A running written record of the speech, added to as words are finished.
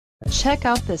Check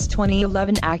out this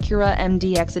 2011 Acura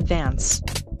MDX Advance.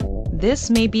 This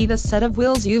may be the set of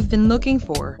wheels you've been looking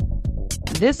for.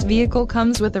 This vehicle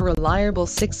comes with a reliable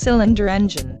 6-cylinder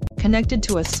engine, connected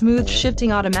to a smooth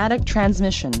shifting automatic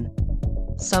transmission.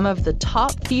 Some of the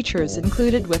top features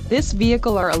included with this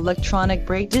vehicle are electronic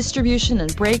brake distribution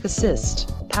and brake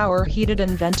assist, power heated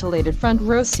and ventilated front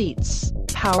row seats,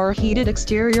 power heated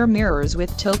exterior mirrors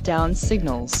with tilt-down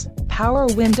signals, power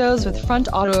windows with front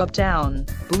auto up-down,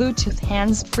 Bluetooth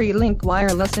hands-free link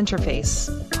wireless interface,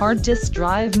 hard disk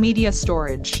drive media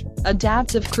storage,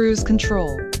 adaptive cruise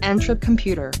control, and trip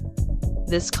computer.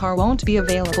 This car won't be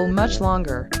available much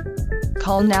longer.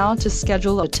 Call now to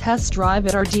schedule a test drive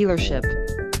at our dealership.